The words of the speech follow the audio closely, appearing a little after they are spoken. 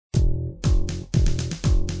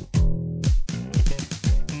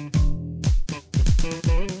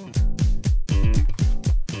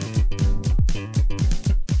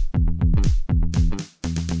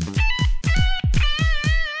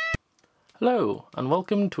Hello and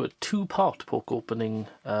welcome to a two-part poke opening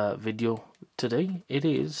video today. It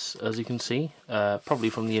is, as you can see, probably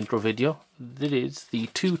from the intro video, it is the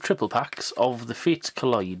two triple packs of the Fates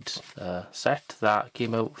Collide set that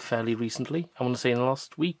came out fairly recently. I want to say in the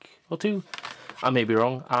last week or two. I may be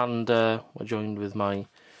wrong, and we're joined with my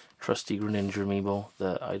trusty Greninja amiibo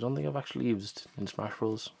that I don't think I've actually used in Smash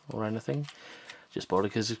Bros or anything. Just bought it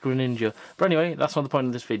because it's Greninja. But anyway, that's not the point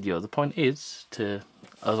of this video. The point is to,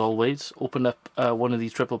 as always, open up one of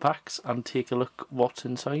these triple packs and take a look what's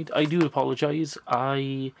inside. I do apologise.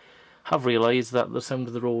 I have realised that the sound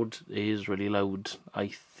of the road is really loud, I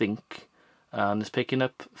think, and it's picking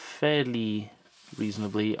up fairly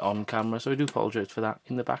reasonably on camera, so I do apologise for that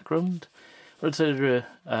in the background. I decided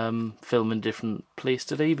to film in a different place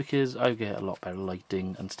today because I get a lot better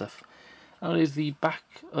lighting and stuff. And it is the back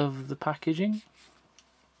of the packaging.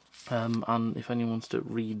 And if anyone wants to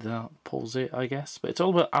read that, pause it, I guess. But it's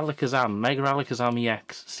all about Alakazam, Mega Alakazam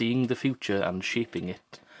EX, seeing the future and shaping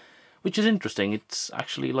it. Which is interesting. It's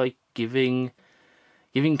actually like giving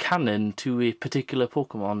canon to a particular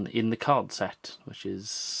Pokemon in the card set, which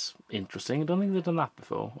is interesting. I don't think they've done that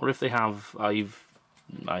before. Or if they have, I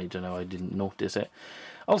don't know, I didn't notice it.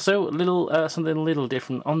 Also, something a little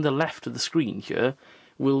different. On the left of the screen here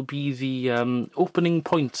will be the opening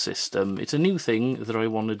point system. It's a new thing that I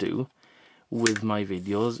want to do with my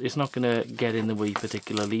videos. It's not going to get in the way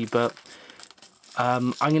particularly, but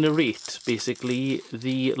I'm going to rate basically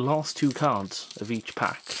the last two cards of each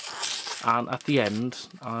pack, and at the end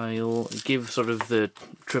I'll give sort of the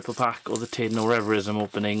triple pack or the tin or whatever it is I'm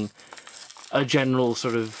opening a general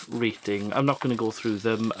sort of rating. I'm not going to go through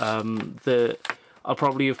them. I'll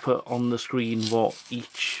probably have put on the screen what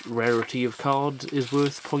each rarity of card is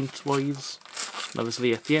worth points-wise. And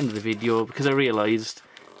obviously at the end of the video, because I realised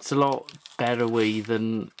it's a lot better way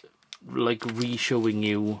than like re-showing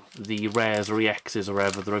you the rares or EXs or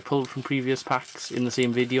whatever that I pulled from previous packs in the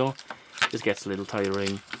same video. This gets a little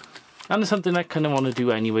tiring. And it's something I kind of want to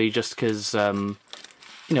do anyway, just because,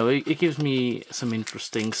 you know, it gives me some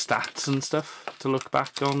interesting stats and stuff to look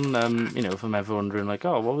back on. You know, if I'm ever wondering like,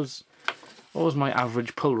 oh, what was my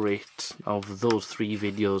average pull rate of those three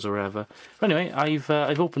videos or whatever. But anyway,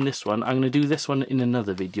 I've opened this one. I'm going to do this one in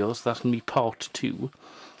another video, so that's going to be part 2.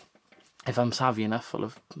 If I'm savvy enough, I'll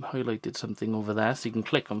have highlighted something over there, so you can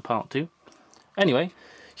click on part 2. Anyway,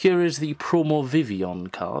 here is the promo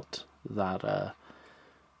Vivillon card that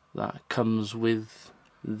comes with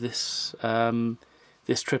this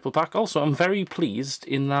this triple pack. Also, I'm very pleased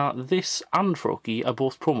in that this and Froakie are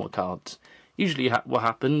both promo cards. Usually what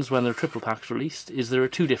happens when there are triple packs released is there are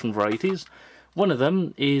two different varieties. One of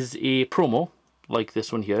them is a promo, like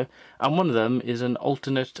this one here, and one of them is an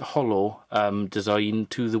alternate holo design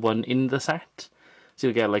to the one in the set. So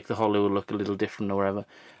you'll get like the holo will look a little different or whatever.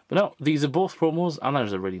 But no, these are both promos, and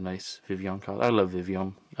there's a really nice Vivillon card. I love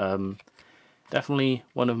Vivillon. Definitely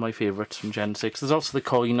one of my favourites from Gen 6. There's also the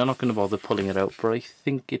coin. I'm not going to bother pulling it out, but I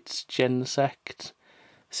think it's Gensect.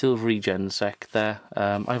 Silvery Gensec there.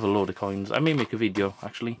 I have a load of coins. I may make a video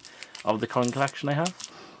actually of the coin collection I have.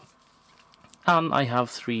 And I have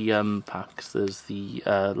 3 packs. There's the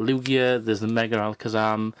Lugia, there's the Mega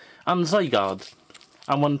Alakazam, and Zygarde.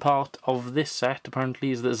 And one part of this set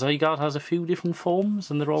apparently is that Zygarde has a few different forms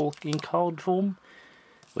and they're all in card form,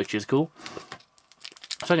 which is cool.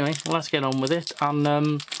 So anyway, let's get on with it.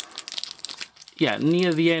 And yeah,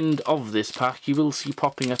 near the end of this pack, you will see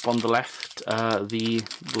popping up on the left the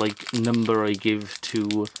like number I give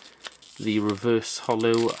to the reverse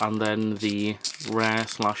holo, and then the rare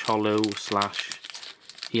slash holo slash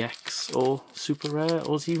EX or super rare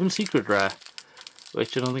or even secret rare,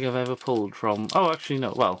 which I don't think I've ever pulled from. Oh, actually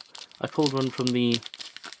no. Well, I pulled one from the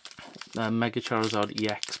Mega Charizard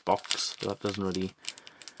EX box, but that doesn't really.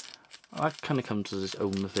 That kind of comes as its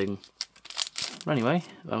own thing. Anyway,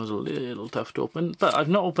 that was a little tough to open, but I've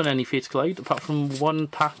not opened any Fates Collide apart from one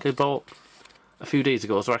pack I bought a few days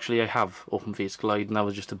ago. So actually I have opened Fates Collide, and that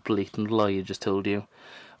was just a blatant lie I just told you.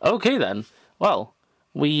 Okay then, well,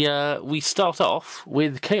 we start off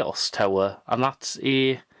with Chaos Tower, and that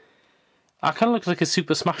kind of looks like a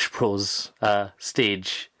Super Smash Bros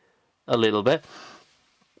stage a little bit.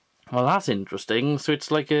 Well, that's interesting. So it's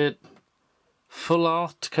like a full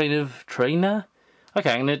art kind of trainer.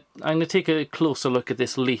 Okay, I'm gonna take a closer look at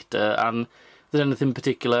this later, and if there's anything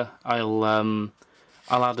particular, I'll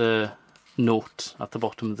add a note at the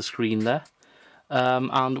bottom of the screen there.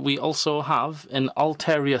 And we also have an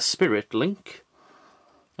Altaria Spirit link.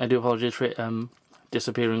 I do apologise for it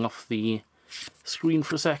disappearing off the screen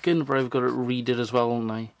for a second, but I've got to read it as well, and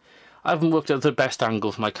I haven't worked out the best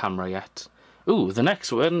angle for my camera yet. Ooh, the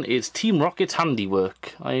next one is Team Rocket's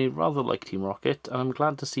handiwork. I rather like Team Rocket, and I'm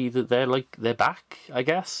glad to see that they're back, I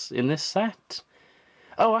guess, in this set.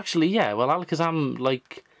 Oh, actually, yeah, well, Alakazam,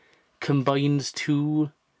 like, combines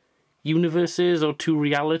two universes or two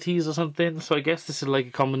realities or something, so I guess this is like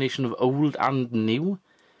a combination of old and new,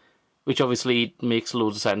 which obviously makes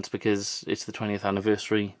loads of sense because it's the 20th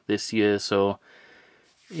anniversary this year, so,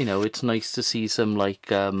 you know, it's nice to see some,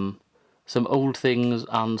 like, some old things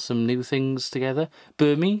and some new things together.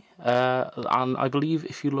 Burmy, and I believe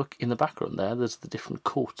if you look in the background there's the different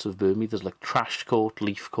coats of Burmy. There's like Trash Coat,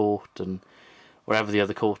 Leaf Coat, and whatever the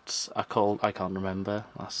other coats are called, I can't remember.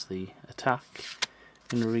 That's the attack.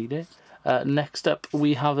 You can read it. Next up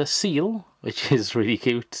we have a seal, which is really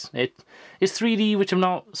cute. It's 3D, which I'm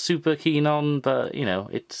not super keen on, but you know,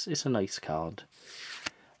 it's a nice card.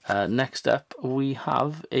 Next up we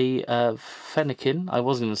have a Fennekin. I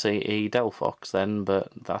was going to say a Delphox then,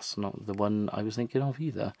 but that's not the one I was thinking of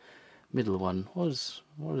either. Middle one. What does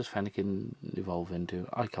Fennekin evolve into?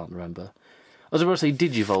 I can't remember. I was about to say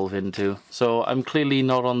Digivolve into, so I'm clearly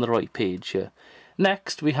not on the right page here.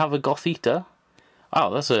 Next we have a Gothita.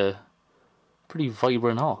 Oh, that's a pretty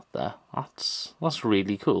vibrant art there. That's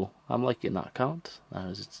really cool. I'm liking that card.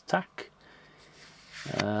 There's its attack.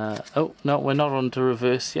 Oh, no, we're not on to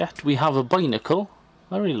reverse yet. We have a Binacle.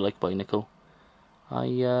 I really like Binacle.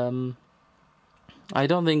 I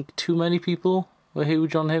don't think too many people were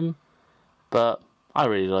huge on him, but I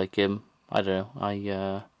really like him. I don't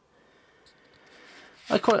know.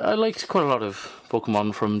 I liked quite a lot of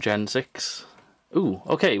Pokemon from Gen 6. Ooh,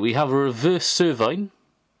 okay, we have a reverse Servine.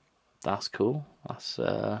 That's cool. That's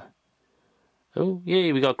oh,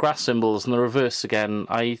 yay, we got grass symbols and the reverse again.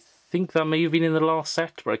 I think that may have been in the last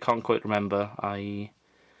set, but I can't quite remember. I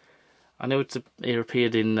know it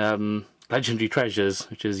appeared in Legendary Treasures,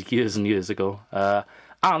 which is years and years ago.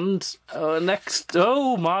 And next,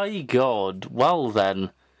 oh my god, well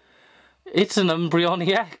then, it's an Umbreon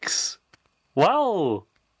EX. Well,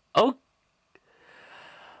 oh,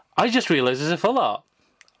 I just realised there's a full art.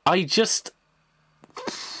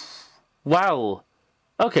 Well,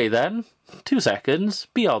 okay then, 2 seconds,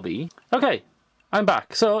 BRB. Okay. I'm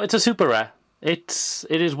back. So it's a super rare. It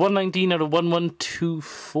is 119 out of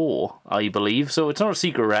 1124, I believe. So it's not a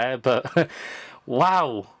secret rare, but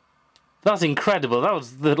wow, that's incredible. That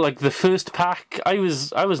was the first pack. I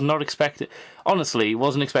was not expecting. Honestly,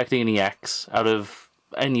 wasn't expecting an EX out of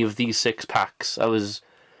any of these 6 packs. I was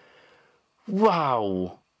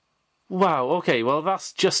wow. Okay, well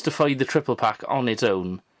that's justified the triple pack on its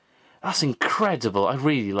own. That's incredible. I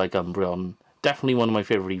really like Umbreon. Definitely one of my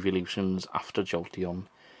favourite evolutions after Jolteon,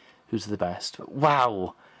 who's the best.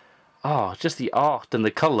 Wow. Oh, just the art and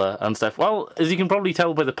the colour and stuff. Well, as you can probably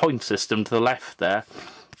tell by the point system to the left there,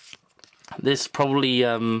 this probably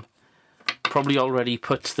already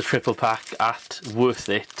puts the triple pack at worth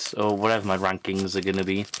it, or whatever my rankings are going to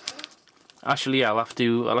be. Actually, yeah, I'll have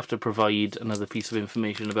to provide another piece of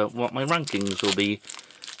information about what my rankings will be,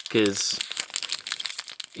 because,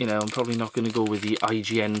 you know, I'm probably not going to go with the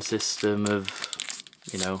IGN system of,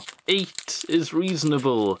 you know, 8 is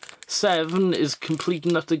reasonable, 7 is complete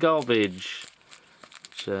and utter garbage.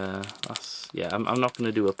 Which, that's, yeah, I'm not going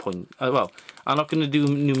to do a point. Well, I'm not going to do a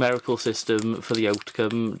numerical system for the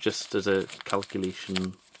outcome, just as a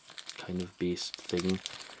calculation kind of based thing.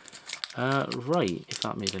 Right, if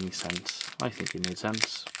that made any sense. I think it made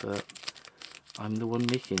sense, but I'm the one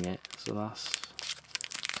making it, so that's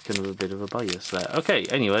kind of a bit of a bias there. Okay,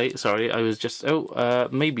 anyway, sorry, I was just... Oh,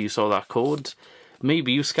 maybe you saw that code.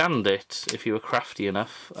 Maybe you scanned it, if you were crafty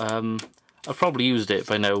enough. I've probably used it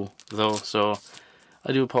by now, though, so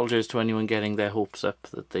I do apologise to anyone getting their hopes up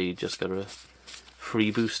that they just got a free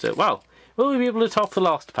booster. Well, will we be able to top the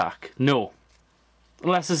last pack? No.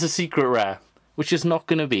 Unless it's a secret rare, which is not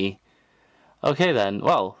going to be. Okay then,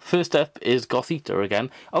 well, first up is Gothita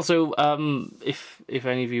again. Also, if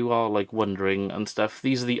any of you are like wondering and stuff,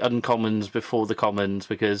 these are the uncommons before the commons,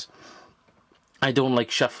 because I don't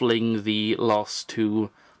like shuffling the last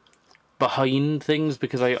 2 behind things,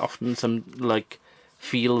 because I often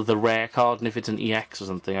feel the rare card, and if it's an EX or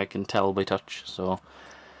something I can tell by touch. So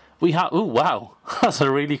we have, ooh wow, that's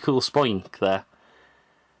a really cool Spoink there.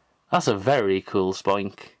 That's a very cool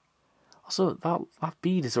Spoink. Also, that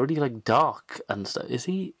bead is already like dark and stuff. Is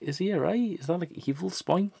he alright? Is that like evil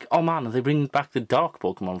Spoink? Oh man, are they bringing back the dark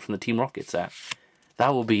Pokemon from the Team Rocket set?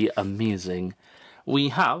 That would be amazing. We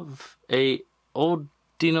have a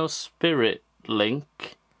Ordino Spirit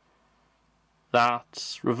Link.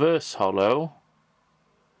 That's reverse holo.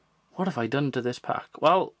 What have I done to this pack?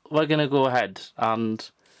 Well, we're gonna go ahead and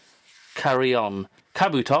carry on.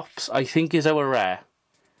 Kabutops, I think, is our rare.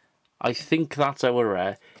 I think that's our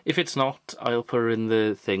rare. If it's not, I'll put her in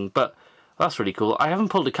the thing. But that's really cool. I haven't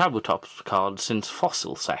pulled a Kabutops card since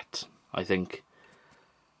Fossil Set, I think.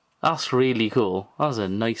 That's really cool. That's a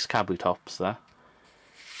nice Kabutops there.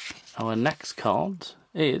 Our next card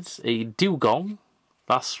is a Dewgong.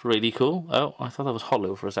 That's really cool. Oh, I thought that was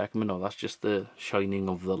hollow for a second, but no, that's just the shining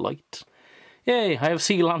of the light. Yay, I have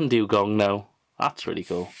Sealand Dewgong now. That's really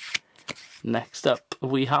cool. Next up,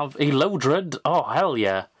 we have a Loudred. Oh, hell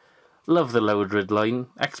yeah. Love the Loudred line.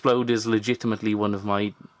 Explode is legitimately one of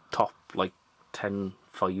my top, like, 10,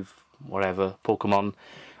 5, whatever, Pokemon.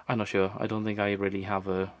 I'm not sure. I don't think I really have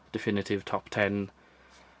a definitive top 10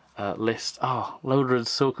 list. Oh, Loudred's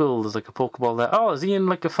so cool. There's like a Pokeball there. Oh, is he in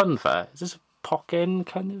like a fun fair? Is this a Pokken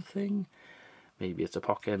kind of thing? Maybe it's a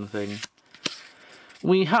Pokken thing.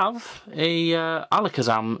 We have a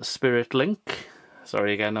Alakazam Spirit Link.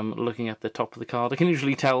 Sorry again, I'm looking at the top of the card. I can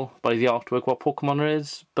usually tell by the artwork what Pokemon it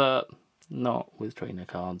is, but not with trainer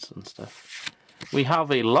cards and stuff. We have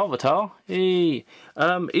a Larvitar. Hey.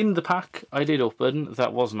 In the pack I did open,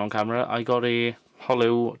 that wasn't on camera, I got a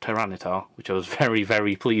Hollow Tyranitar, which I was very,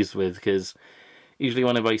 very pleased with, because usually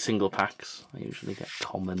when I buy single packs, I usually get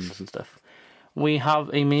commons and stuff. We have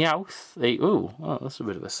a Meowth. Oh, that's a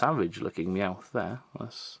bit of a savage looking Meowth there.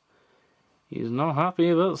 He's not happy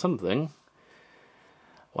about something.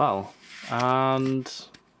 Well, and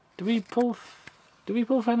did we pull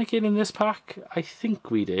Fennekin in this pack? I think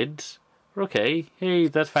we did. Okay, hey,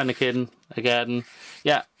 that's Fennekin again.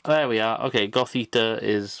 Yeah, there we are. Okay, Gothita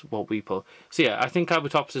is what we pull. So yeah, I think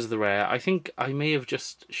Kabutops is the rare. I think I may have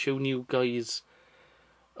just shown you guys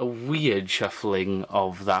a weird shuffling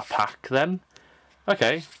of that pack then.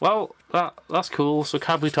 Okay, well, that's cool. So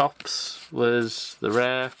Kabutops was the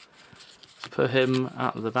rare. Let's put him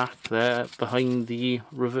at the back there, behind the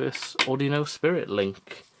reverse Audino Spirit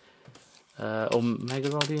Link. Omega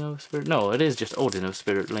Audino Spirit? No, it is just Audino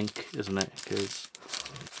Spirit Link, isn't it? Because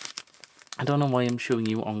I don't know why I'm showing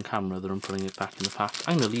you on camera that I'm putting it back in the pack.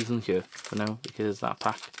 I'm going to leave them here for now, because that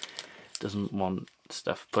pack doesn't want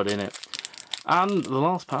stuff put in it. And the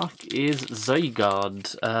last pack is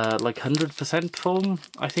Zygarde, like 100% form,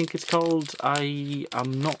 I think it's called. I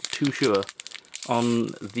am not too sure on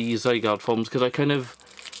the Zygarde forms, because I kind of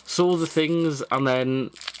saw the things and then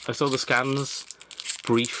I saw the scans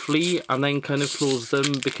briefly and then kind of closed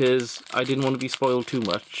them because I didn't want to be spoiled too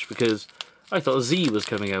much, because I thought Z was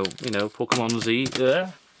coming out, you know, Pokemon Z.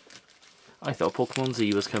 Yeah. I thought Pokemon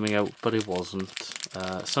Z was coming out, but it wasn't.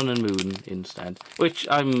 Sun and Moon instead, which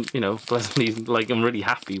I'm, you know, pleasantly, like, I'm really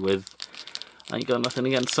happy with. I ain't got nothing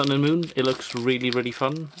against Sun and Moon. It looks really, really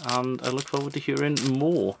fun, and I look forward to hearing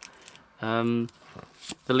more. The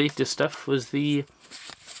latest stuff was the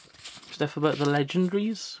stuff about the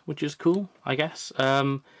legendaries, which is cool, I guess.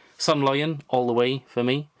 Sun Lion all the way for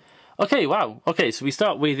me. Okay, wow. Okay, so we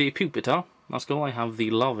start with the Pupitar. That's cool. I have the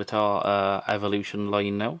Larvitar evolution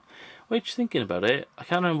line now. Which, thinking about it, I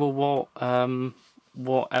can't remember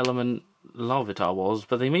what element Larvitar was,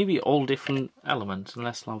 but they may be all different elements,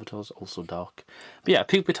 unless Larvitar's also dark. But yeah,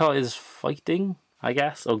 Pupitar is fighting, I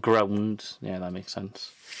guess, or ground. Yeah, that makes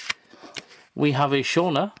sense. We have a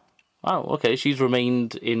Shauna. Wow, okay, she's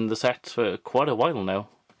remained in the set for quite a while now.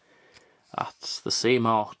 That's the same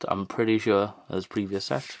art, I'm pretty sure, as previous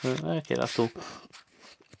sets. Okay, that's cool.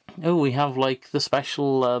 Oh, we have, like, the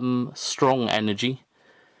special Strong Energy.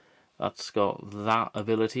 That's got that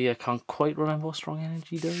ability. I can't quite remember what Strong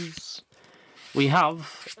Energy does. We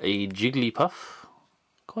have a Jigglypuff.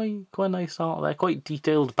 Quite nice art there. Quite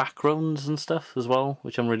detailed backgrounds and stuff as well,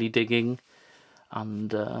 which I'm really digging. And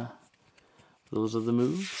those are the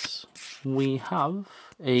moves. We have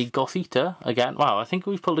a Gothita again. Wow, I think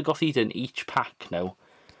we've pulled a Gothita in each pack now.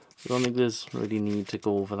 I don't think there's really need to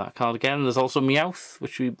go over that card again. There's also Meowth,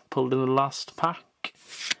 which we pulled in the last pack.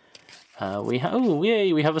 We have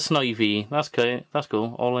a Snivy. That's okay. That's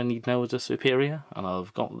cool. All I need now is a Superior, and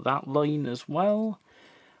I've got that line as well.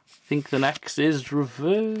 I think the next is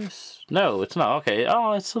reverse. No, it's not. Okay.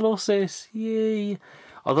 Oh, it's Solosis. Yay!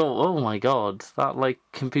 Although, oh my god, that like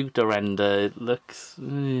computer render, it looks.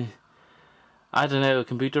 I don't know.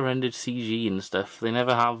 Computer rendered CG and stuff. They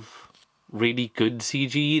never have really good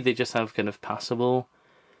CG. They just have kind of passable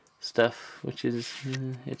stuff, which is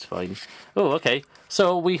it's fine. Oh, okay.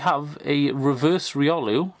 So we have a reverse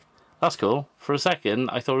Riolu. That's cool. For a second,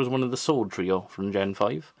 I thought it was one of the Sword Trio from Gen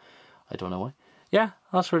 5. I don't know why. Yeah,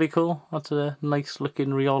 that's really cool. That's a nice looking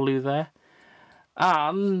Riolu there.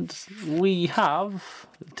 And we have,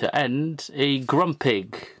 to end, a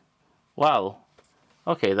Grumpig. Well,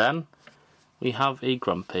 okay then. We have a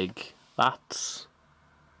Grumpig. That's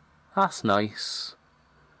nice.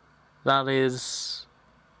 That is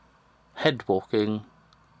head walking.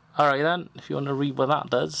 Alright then, if you want to read what that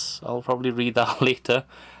does, I'll probably read that later.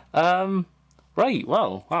 Right,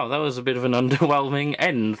 well, wow, that was a bit of an underwhelming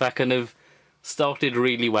end. That kind of started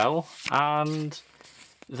really well, and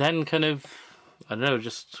then kind of, I don't know,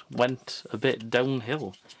 just went a bit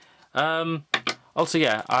downhill. Also,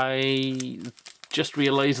 yeah, I just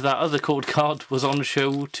realised that other code card was on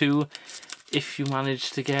show too. If you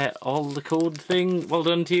managed to get all the code thing, well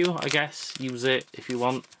done to you, I guess. Use it if you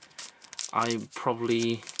want. I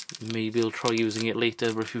probably, maybe will try using it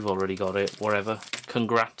later, but if you've already got it, whatever,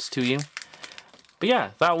 congrats to you. But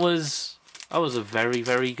yeah, that was a very,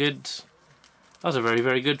 very good,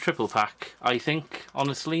 triple pack, I think,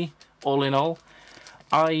 honestly, all in all.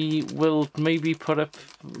 I will maybe put up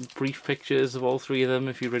brief pictures of all three of them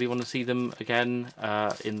if you really want to see them again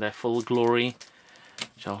in their full glory,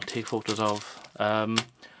 which I'll take photos of. But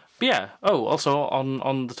yeah, oh, also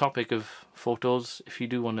on the topic of photos, if you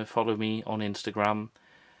do want to follow me on Instagram,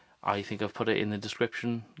 I think I've put it in the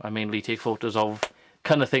description. I mainly take photos of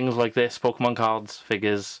kind of things like this, Pokemon cards,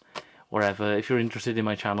 figures, wherever. If you're interested in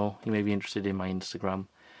my channel, you may be interested in my Instagram.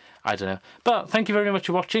 I don't know. But thank you very much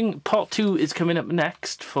for watching. Part 2 is coming up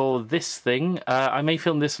next for this thing. I may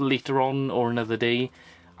film this later on or another day.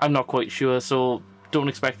 I'm not quite sure, so don't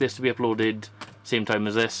expect this to be uploaded same time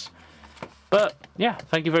as this. But yeah,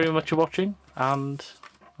 thank you very much for watching, and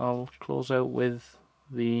I'll close out with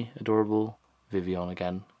the adorable Vivillon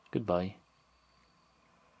again. Goodbye.